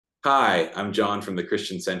Hi, I'm John from the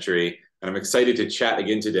Christian Century, and I'm excited to chat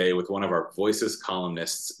again today with one of our Voices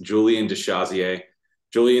columnists, Julian DeShazier.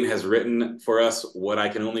 Julian has written for us what I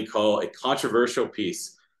can only call a controversial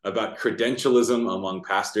piece about credentialism among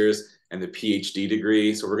pastors and the PhD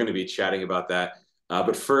degree. So we're going to be chatting about that.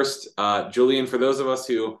 But first, Julian, for those of us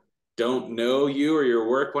who don't know you or your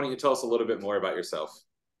work, why don't you tell us a little bit more about yourself?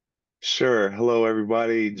 Sure. Hello,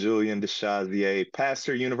 everybody. Julian DeShazier,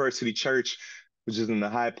 pastor, University Church, which is in the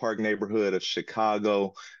Hyde Park neighborhood of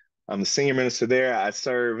Chicago. I'm the senior minister there. I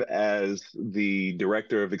serve as the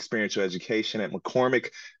director of experiential education at McCormick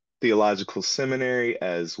Theological Seminary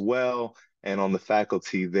as well, and on the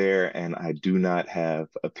faculty there. And I do not have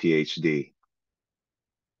a PhD.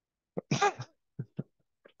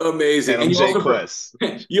 Amazing. And And I'm Jay Quest.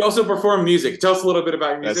 you also perform music. Tell us a little bit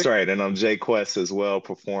about your That's music. right. And I'm Jay Quest as well,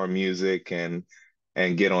 perform music and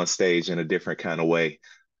get on stage in a different kind of way,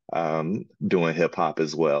 doing hip hop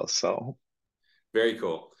as well. So Very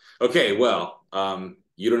cool. Okay, well,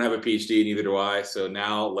 you don't have a PhD, neither do I. So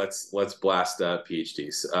now let's blast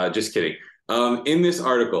PhDs. Just kidding. In this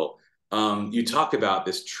article, you talk about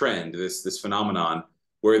this trend, this phenomenon,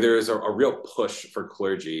 where there is a real push for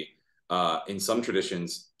clergy in some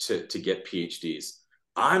traditions to get PhDs.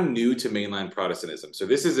 I'm new to mainline Protestantism, so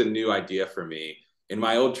this is a new idea for me. In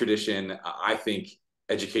my old tradition, I think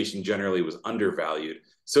education generally was undervalued.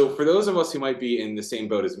 So for those of us who might be in the same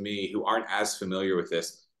boat as me, who aren't as familiar with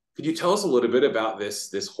this, could you tell us a little bit about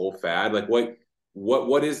this whole fad? Like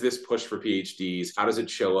what is this push for PhDs? How does it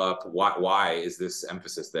show up? Why is this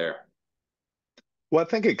emphasis there? well, I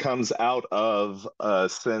think it comes out of a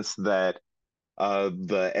sense that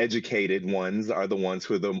the educated ones are the ones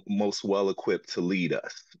who are the most well equipped to lead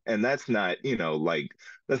us. And that's not,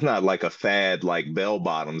 that's not like a fad like bell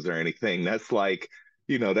bottoms or anything. That's like,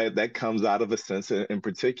 that comes out of a sense in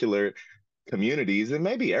particular communities and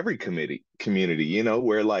maybe every community,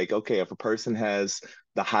 where like, okay, if a person has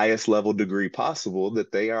the highest level degree possible,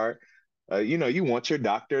 that they are, you want your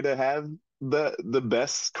doctor to have the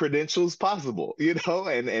best credentials possible,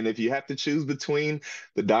 and if you have to choose between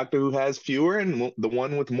the doctor who has fewer and the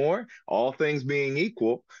one with more, all things being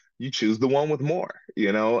equal, you choose the one with more.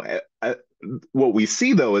 What we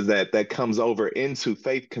see though is that that comes over into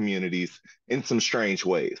faith communities in some strange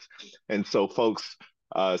ways, and so folks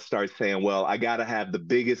start saying, well, I got to have the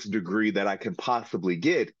biggest degree that I can possibly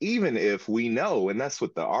get, even if we know, and that's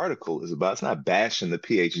what the article is about. It's not bashing the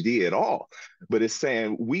PhD at all, but it's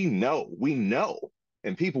saying we know,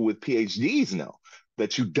 and people with PhDs know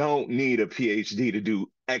that you don't need a PhD to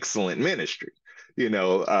do excellent ministry.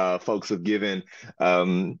 Folks have given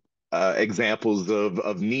examples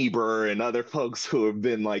of Niebuhr and other folks who have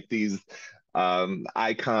been like these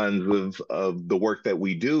icons of the work that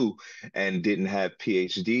we do and didn't have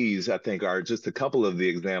PhDs, I think are just a couple of the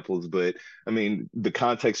examples. But I mean, the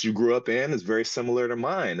context you grew up in is very similar to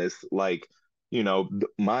mine. It's like,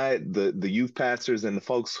 the youth pastors and the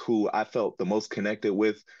folks who I felt the most connected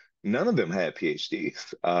with, none of them had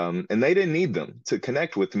PhDs, and they didn't need them to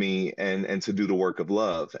connect with me and to do the work of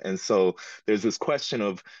love. And so there's this question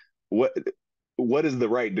of what what is the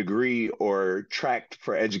right degree or track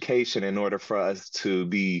for education in order for us to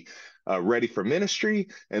be ready for ministry,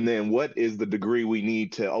 and then what is the degree we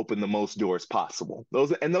need to open the most doors possible.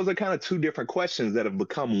 Those are kind of two different questions that have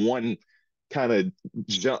become one kind of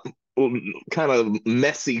jump kind of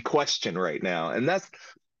messy question right now, and that's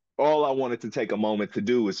all I wanted to take a moment to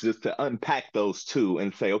do, is just to unpack those two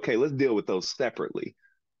and say, okay, let's deal with those separately.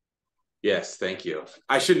 Yes, thank you.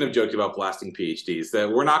 I shouldn't have joked about blasting PhDs. That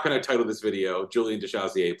we're not going to title this video "Julian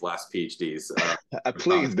DeShazier Blast PhDs." I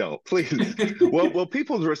Please promise. don't, please. Well,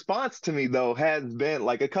 people's response to me though has been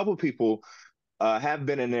like a couple people have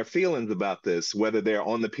been in their feelings about this, whether they're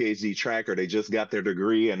on the PhD track or they just got their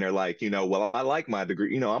degree and they're like, well, I like my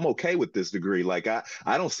degree, I'm okay with this degree. Like I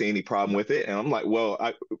don't see any problem with it. And I'm like, well,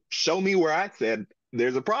 show me where I said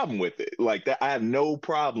there's a problem with it. Like that, I have no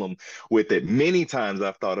problem with it. Many times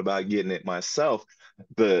I've thought about getting it myself.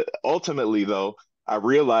 The ultimately though, I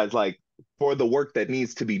realized like for the work that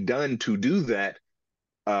needs to be done to do that,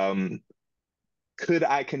 um, could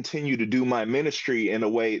I continue to do my ministry in a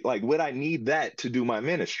way like would I need that to do my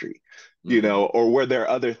ministry? Mhm. Or were there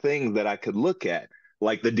other things that I could look at,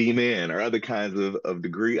 like the D-Man or other kinds of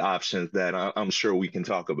degree options that I'm sure we can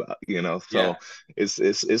talk about. Yeah. So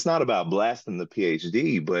it's not about blasting the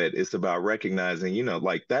PhD, but it's about recognizing,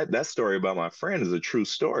 like that story about my friend is a true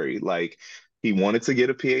story. Like he wanted to get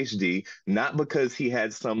a PhD, not because he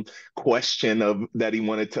had some question of that he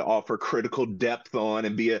wanted to offer critical depth on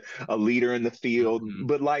and be a leader in the field. Mhm.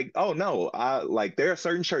 But like, oh no, I like there are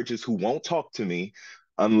certain churches who won't talk to me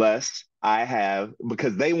unless I have,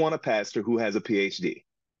 because they want a pastor who has a PhD,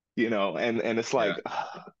 and it's Yeah. like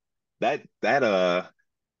that that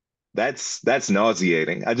that's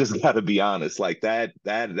nauseating. I just got to be honest, like that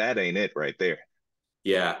ain't it right there.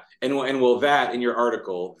 Yeah, and well, that in your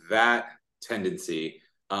article, that tendency,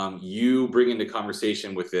 you bring into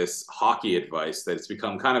conversation with this hockey advice that it's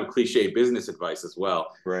become kind of cliche business advice as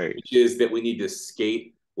well, Right. which is that we need to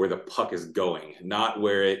skate where the puck is going, not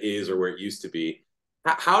where it is or where it used to be.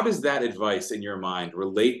 How does that advice, in your mind,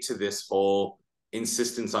 relate to this whole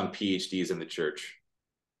insistence on PhDs in the church?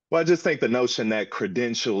 Well, I just think the notion that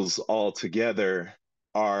credentials altogether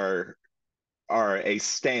are are a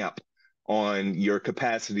stamp on your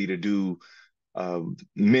capacity to do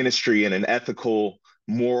ministry in an ethical,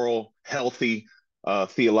 moral, healthy,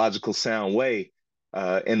 theological sound way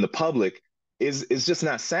in the public is just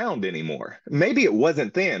not sound anymore. Maybe it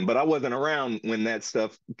wasn't then, but I wasn't around when that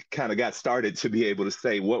stuff kind of got started to be able to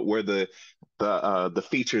say what were the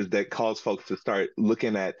features that caused folks to start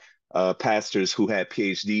looking at pastors who had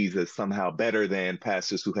PhDs as somehow better than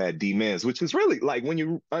pastors who had DMins, which is really like when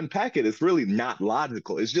you unpack it, it's really not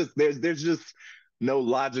logical. It's just there's just no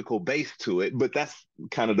logical base to it, but that's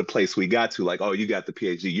kind of the place we got to. Like, oh, you got the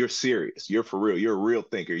PhD, you're serious, you're for real, you're a real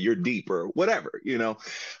thinker, you're deep or whatever.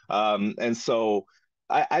 And so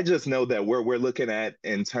I just know that we're looking at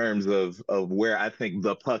in terms of where I think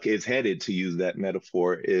the puck is headed, to use that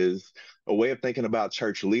metaphor, is a way of thinking about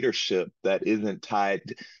church leadership that isn't tied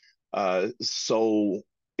so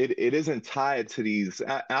it isn't tied to these,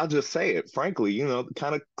 I'll just say it frankly,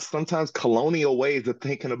 kind of sometimes colonial ways of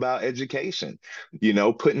thinking about education,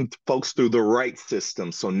 putting folks through the right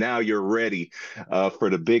system. So now you're ready for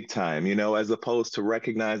the big time, as opposed to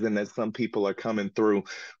recognizing that some people are coming through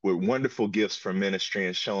with wonderful gifts for ministry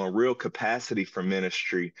and showing real capacity for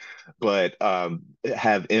ministry, but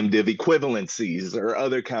have MDiv equivalencies or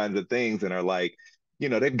other kinds of things and are like,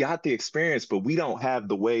 they've got the experience, but we don't have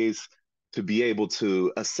the ways to be able to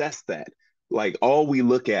assess that. Like all we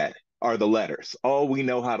look at are the letters. All we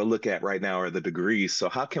know how to look at right now are the degrees. So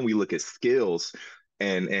how can we look at skills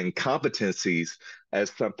and competencies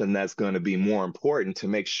as something that's going to be more important to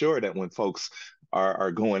make sure that when folks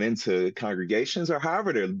are going into congregations or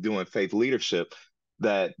however they're doing faith leadership,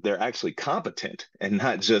 that they're actually competent and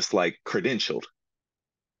not just like credentialed.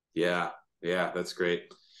 Yeah, yeah, that's great.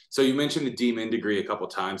 So you mentioned the DMin degree a couple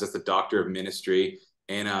of times. That's the Doctor of Ministry,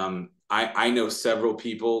 and I know several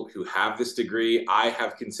people who have this degree. I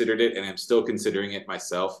have considered it, and I'm still considering it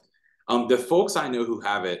myself. The folks I know who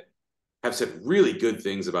have it have said really good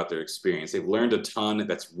things about their experience. They've learned a ton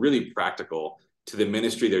that's really practical to the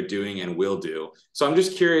ministry they're doing and will do. So I'm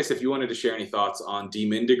just curious if you wanted to share any thoughts on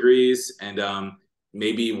DMin degrees and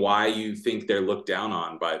maybe why you think they're looked down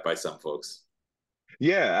on by some folks.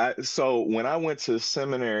 Yeah, so when I went to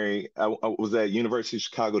seminary, I was at University of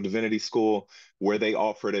Chicago Divinity School where they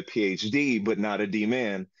offered a PhD, but not a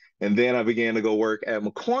DMin. And then I began to go work at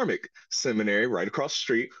McCormick Seminary right across the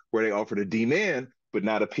street where they offered a DMin, but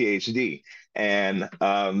not a PhD. And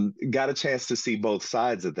got a chance to see both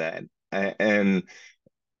sides of that. And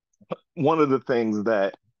one of the things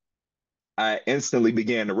that I instantly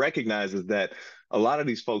began to recognize is that a lot of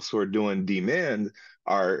these folks who are doing DMin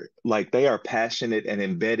are like they are passionate and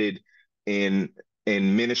embedded in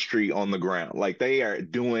ministry on the ground. Like they are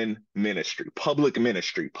doing ministry, public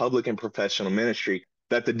and professional ministry.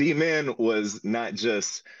 That the DMin was not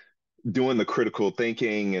just doing the critical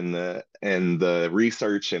thinking and the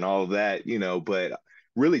research and all of that, but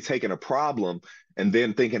really taking a problem and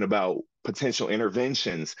then thinking about potential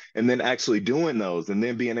interventions and then actually doing those and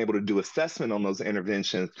then being able to do assessment on those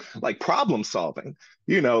interventions, like problem solving,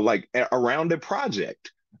 like around a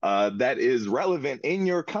project that is relevant in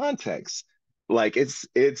your context. Like it's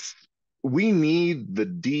we need the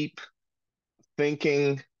deep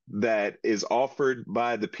thinking that is offered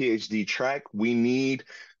by the PhD track. We need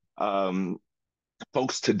um,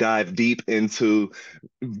 folks to dive deep into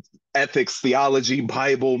ethics, theology,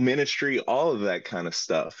 Bible, ministry, all of that kind of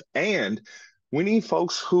stuff. And we need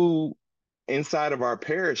folks who, inside of our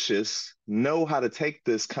parishes, know how to take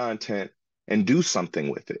this content and do something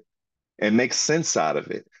with it and make sense out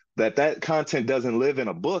of it. That content doesn't live in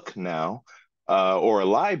a book now or a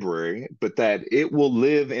library, but that it will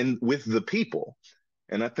live in with the people.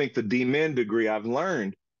 And I think the DMin degree I've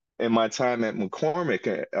learned in my time at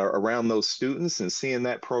McCormick around those students and seeing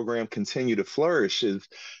that program continue to flourish is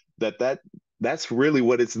that's really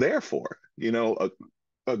what it's there for.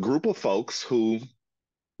 A group of folks who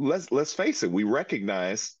let's face it, we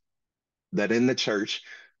recognize that in the church,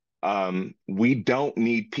 we don't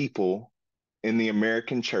need people in the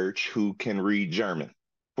American church who can read German,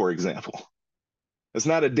 for example. It's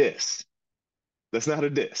not a diss. That's not a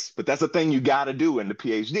diss, but that's a thing you got to do in the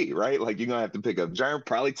PhD, right? Like you're gonna have to pick up German,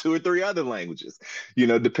 probably two or three other languages,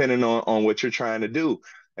 depending on what you're trying to do.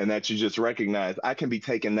 And that you just recognize I can be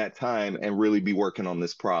taking that time and really be working on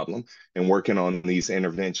this problem and working on these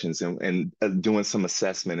interventions and doing some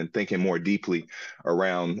assessment and thinking more deeply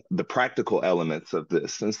around the practical elements of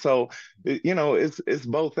this. And so, it's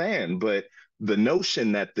both and, but the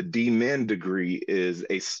notion that the DMin degree is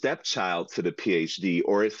a stepchild to the PhD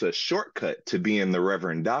or it's a shortcut to being the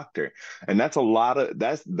Reverend Doctor. And that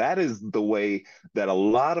is the way that a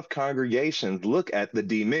lot of congregations look at the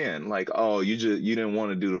DMin. Like, oh, you didn't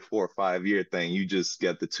want to do the 4 or 5 year thing. You just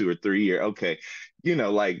got the 2 or 3 year. Okay.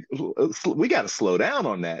 Like we got to slow down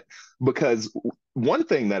on that, because one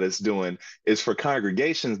thing that it's doing is for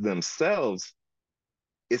congregations themselves,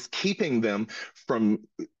 is keeping them from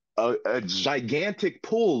a gigantic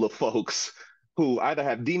pool of folks who either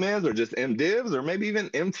have DMins or just MDivs or maybe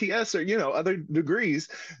even MTS or other degrees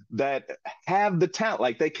that have the talent.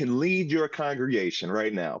 Like they can lead your congregation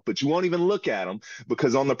right now, but you won't even look at them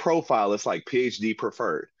because on the profile it's like PhD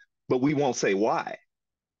preferred. But we won't say why.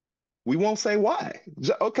 We won't say why.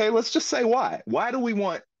 Okay, let's just say why. Why do we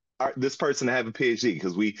want this person to have a PhD?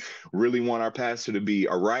 Because we really want our pastor to be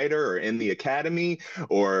a writer or in the academy,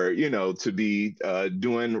 or to be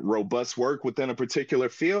doing robust work within a particular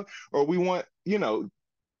field, or we want no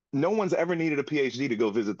one's ever needed a PhD to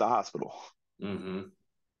go visit the hospital, Mm-hmm.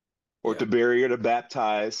 or Yeah. to bury or to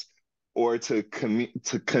baptize, or to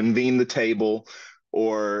convene the table,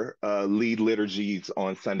 or lead liturgies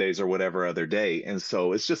on Sundays or whatever other day. And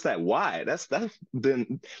so it's just that why. That's the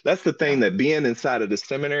Yeah. thing, that being inside of the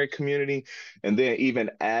seminary community, and then even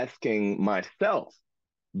asking myself,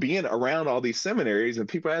 being around all these seminaries, and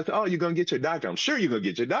people ask, "Oh, you're gonna get your doctor?" I'm sure you're gonna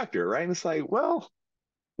get your doctor, right? And it's like, well,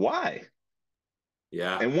 why?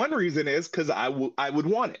 Yeah. And one reason is because I would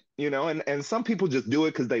want it, and some people just do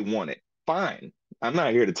it because they want it. Fine. I'm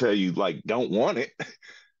not here to tell you like don't want it.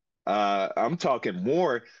 I'm talking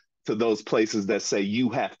more to those places that say you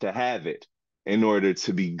have to have it in order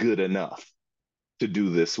to be good enough to do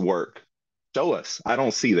this work. Show us. I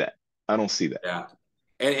don't see that. I don't see that. Yeah.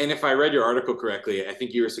 And if I read your article correctly, I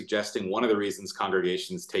think you were suggesting one of the reasons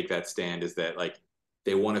congregations take that stand is that like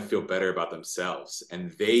they want to feel better about themselves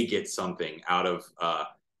and they get something out of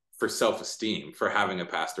for self-esteem for having a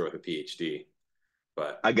pastor with a PhD.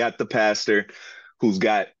 But I got the pastor who's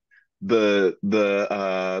got the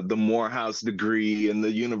Morehouse degree and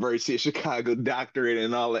the University of Chicago doctorate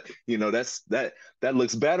and all that. That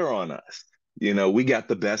looks better on us. We got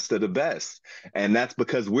the best of the best, and that's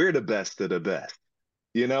because we're the best of the best.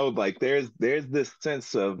 Like there's this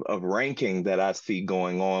sense of ranking that I see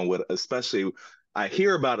going on with, especially I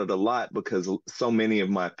hear about it a lot because so many of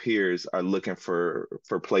my peers are looking for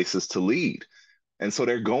places to lead, and so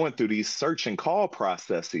they're going through these search and call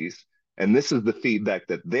processes, and this is the feedback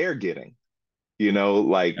that they're getting.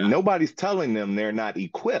 Like yeah. nobody's telling them they're not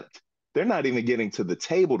equipped. They're not even getting to the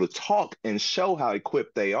table to talk and show how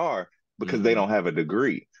equipped they are because they Mm-hmm. don't have a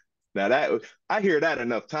degree. Now that I hear that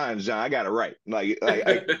enough times, John, I got it right. We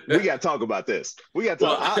got to talk about this. We got to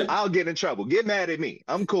talk. Well, I'll get in trouble. Get mad at me.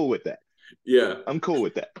 I'm cool with that. yeah. I'm cool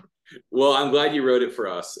with that. Well, I'm glad you wrote it for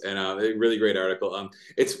us, and a really great article.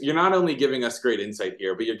 It's you're not only giving us great insight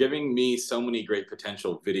here, but you're giving me so many great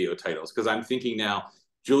potential video titles because I'm thinking now.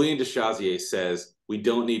 Julian DeShazier says we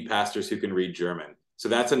don't need pastors who can read German, so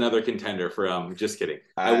that's another contender for. Just kidding.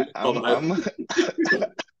 I I, will. I'm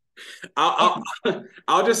I'm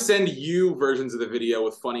I'll just send you versions of the video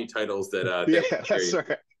with funny titles that yeah, will that's you.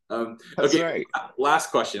 right. That's Okay, right.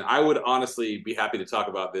 last question. I would honestly be happy to talk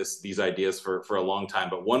about these ideas for a long time,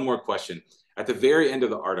 but one more question. At the very end of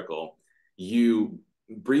the article, you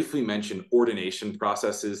briefly mention ordination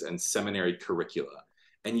processes and seminary curricula,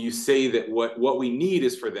 and you say that what we need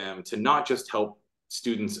is for them to not just help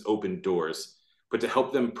students open doors, but to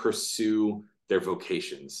help them pursue their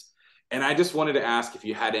vocations. And I just wanted to ask if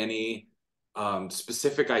you had any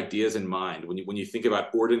specific ideas in mind when you think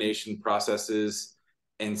about ordination processes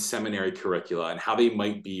and seminary curricula and how they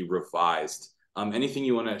might be revised. Anything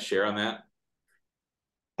you want to share on that?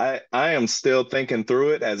 I am still thinking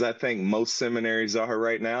through it, as I think most seminaries are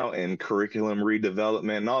right now, in curriculum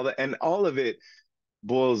redevelopment and all that. And all of it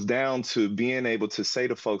boils down to being able to say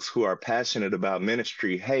to folks who are passionate about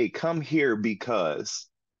ministry, hey, come here because,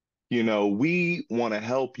 we want to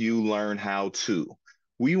help you learn how to.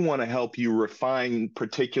 We want to help you refine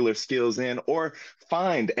particular skills in or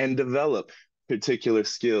find and develop particular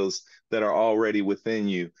skills that are already within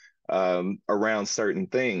you around certain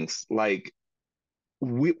things. Like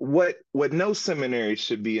what no seminary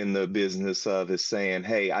should be in the business of is saying,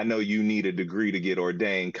 hey, I know you need a degree to get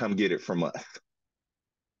ordained, come get it from us.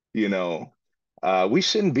 You know, we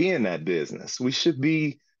shouldn't be in that business. We should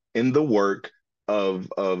be in the work of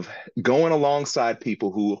going alongside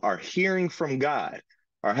people who are hearing from God,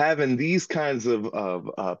 are having these kinds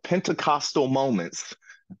of Pentecostal moments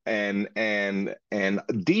and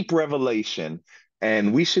deep revelation.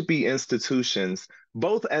 And we should be institutions,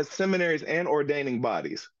 both as seminaries and ordaining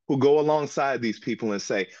bodies, who go alongside these people and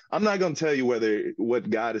say, I'm not going to tell you whether what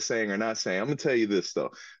God is saying or not saying. I'm going to tell you this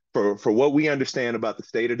though. For what we understand about the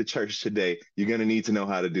state of the church today, you're going to need to know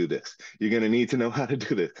how to do this. You're going to need to know how to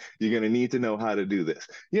do this. You're going to need to know how to do this.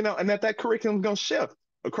 You know, and that curriculum is going to shift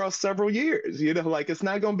across several years. You know, like it's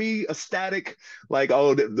not going to be a static, like,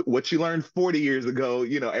 oh, what you learned 40 years ago,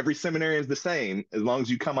 you know, every seminary is the same as long as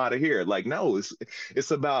you come out of here. Like, no,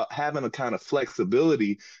 it's about having a kind of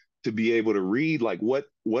flexibility to be able to read like what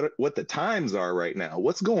the times are right now,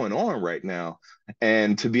 what's going on right now,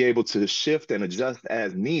 and to be able to shift and adjust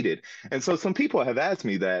as needed. And so some people have asked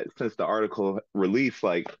me that since the article released,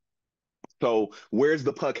 like, so where's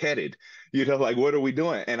the puck headed? You know, like what are we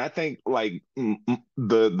doing? And I think like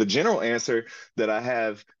the general answer that I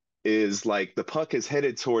have is like the puck is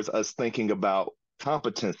headed towards us thinking about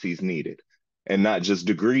competencies needed and not just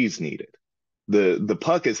degrees needed. The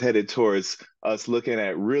puck is headed towards us looking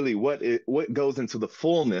at really what goes into the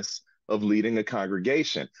fullness of leading a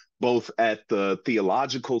congregation, both at the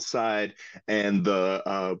theological side and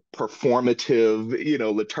the performative, you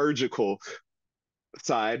know, liturgical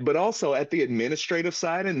side, but also at the administrative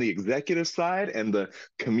side and the executive side and the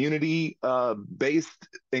community based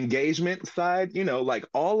engagement side. You know, like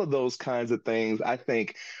all of those kinds of things, I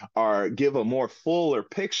think are give a more fuller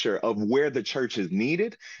picture of where the church is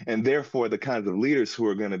needed and therefore the kinds of leaders who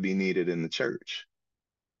are going to be needed in the church.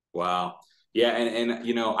 Wow. Yeah, and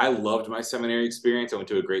you know, I loved my seminary experience. I went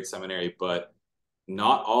to a great seminary, but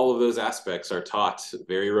not all of those aspects are taught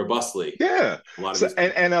very robustly. Yeah. A lot of So these.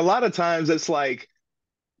 and a lot of times it's like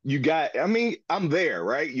you got, I mean, I'm there,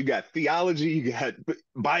 right? You got theology, you got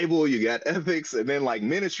Bible, you got ethics, and then like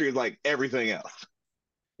ministry is like everything else.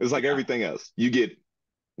 It's like Yeah. everything else. You get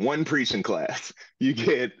one preaching class. You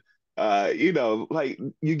get you know, like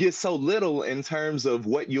you get so little in terms of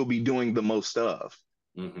what you'll be doing the most of.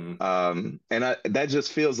 Hmm. And that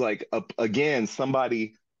just feels like again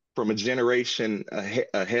somebody from a generation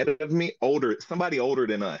ahead of me, older, somebody older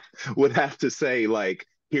than us would have to say like,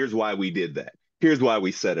 here's why we did that. Here's why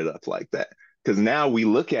we set it up like that. Because now we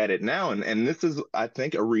look at it now, and this is, I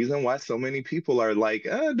think, a reason why so many people are like,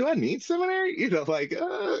 do I need seminary? You know, like,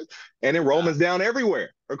 and Yeah. enrollment's down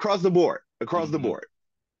everywhere across the board, across the Hmm. board.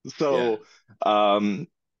 Yeah. So, um,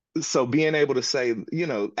 so being able to say, you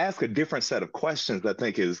know, ask a different set of questions, I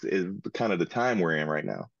think is kind of the time we're in right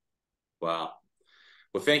now. Wow.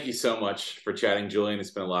 Well, thank you so much for chatting, Julian. It's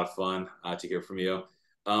been a lot of fun to hear from you.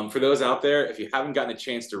 For those out there, if you haven't gotten a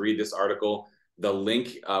chance to read this article, the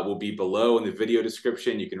link will be below in the video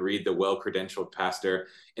description. You can read The Well-Credentialed Pastor.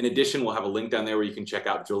 In addition, we'll have a link down there where you can check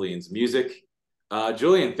out Julian's music.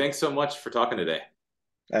 Julian, thanks so much for talking today.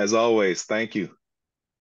 As always, thank you.